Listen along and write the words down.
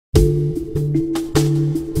Mission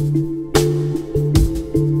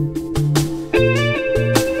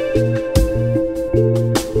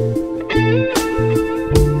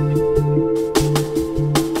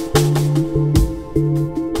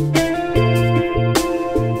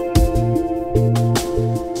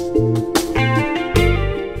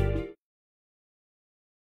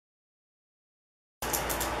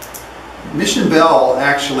Bell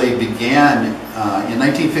actually began in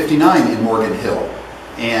 1959 in Morgan Hill,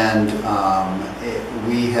 and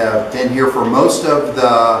we have been here for most of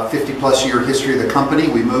the 50-plus year history of the company.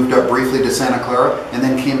 We moved up briefly to Santa Clara and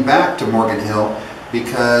then came back to Morgan Hill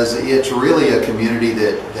because it's really a community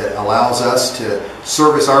that allows us to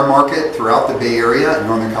service our market throughout the Bay Area in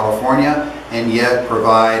Northern California, and yet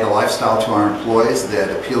provide a lifestyle to our employees that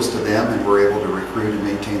appeals to them, and we're able to recruit and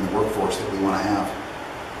maintain the workforce that we want to have.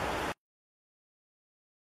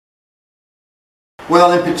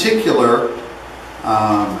 Well, in particular,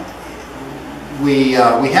 we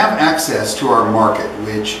have access to our market,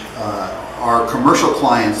 which are commercial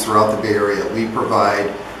clients throughout the Bay Area. We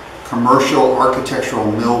provide commercial architectural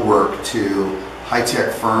millwork to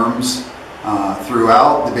high-tech firms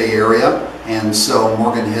throughout the Bay Area, and so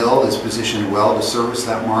Morgan Hill is positioned well to service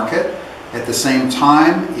that market. At the same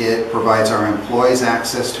time, it provides our employees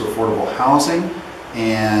access to affordable housing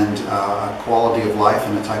and a quality of life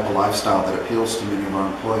and a type of lifestyle that appeals to many of our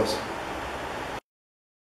employees.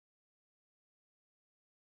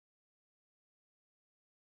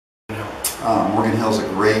 Morgan Hill is a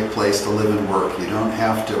great place to live and work. You don't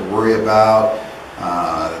have to worry about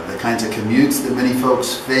the kinds of commutes that many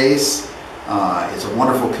folks face. It's a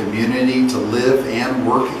wonderful community to live and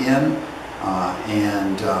work in,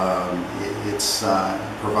 and it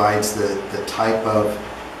provides the type of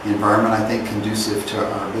environment I think conducive to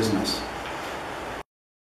our business.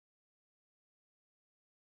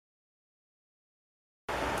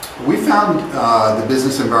 We found the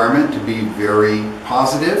business environment to be very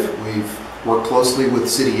positive. We've worked closely with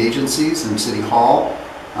city agencies and City Hall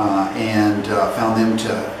and found them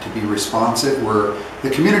to be responsive. The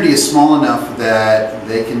community is small enough that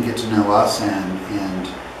they can get to know us and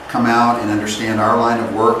come out and understand our line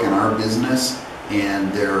of work and our business,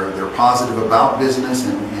 and they're positive about business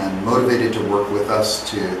and motivated to work with us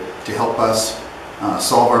to help us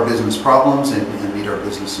solve our business problems and meet our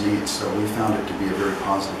business needs. So we found it to be a very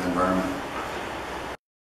positive environment.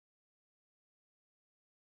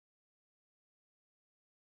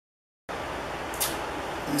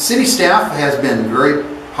 The city staff has been very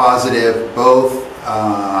positive, both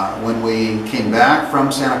when we came back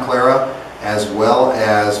from Santa Clara as well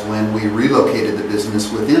as when we relocated the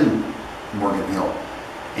business within Morgan Hill.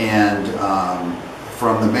 And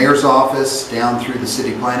from the mayor's office down through the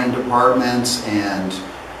city planning departments and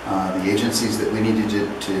the agencies that we needed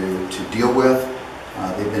to deal with,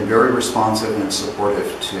 they've been very responsive and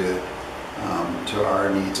supportive to our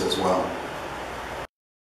needs as well.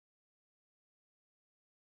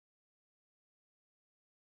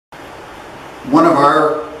 One of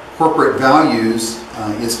our corporate values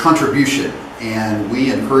is contribution, and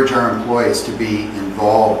we encourage our employees to be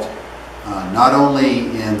involved not only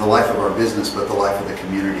in the life of our business but the life of the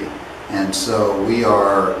community. And so we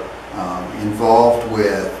are involved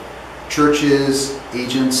with churches,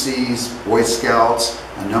 agencies, Boy Scouts,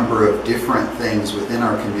 a number of different things within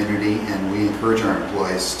our community, and we encourage our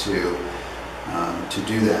employees to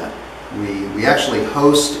do that. We actually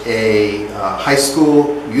host a high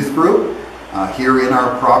school youth group here in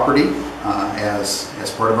our property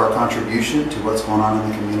as part of our contribution to what's going on in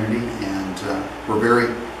the community, and we're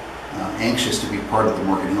very anxious to be part of the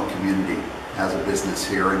Morgan Hill community as a business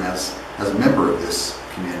here and as a member of this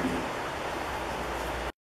community.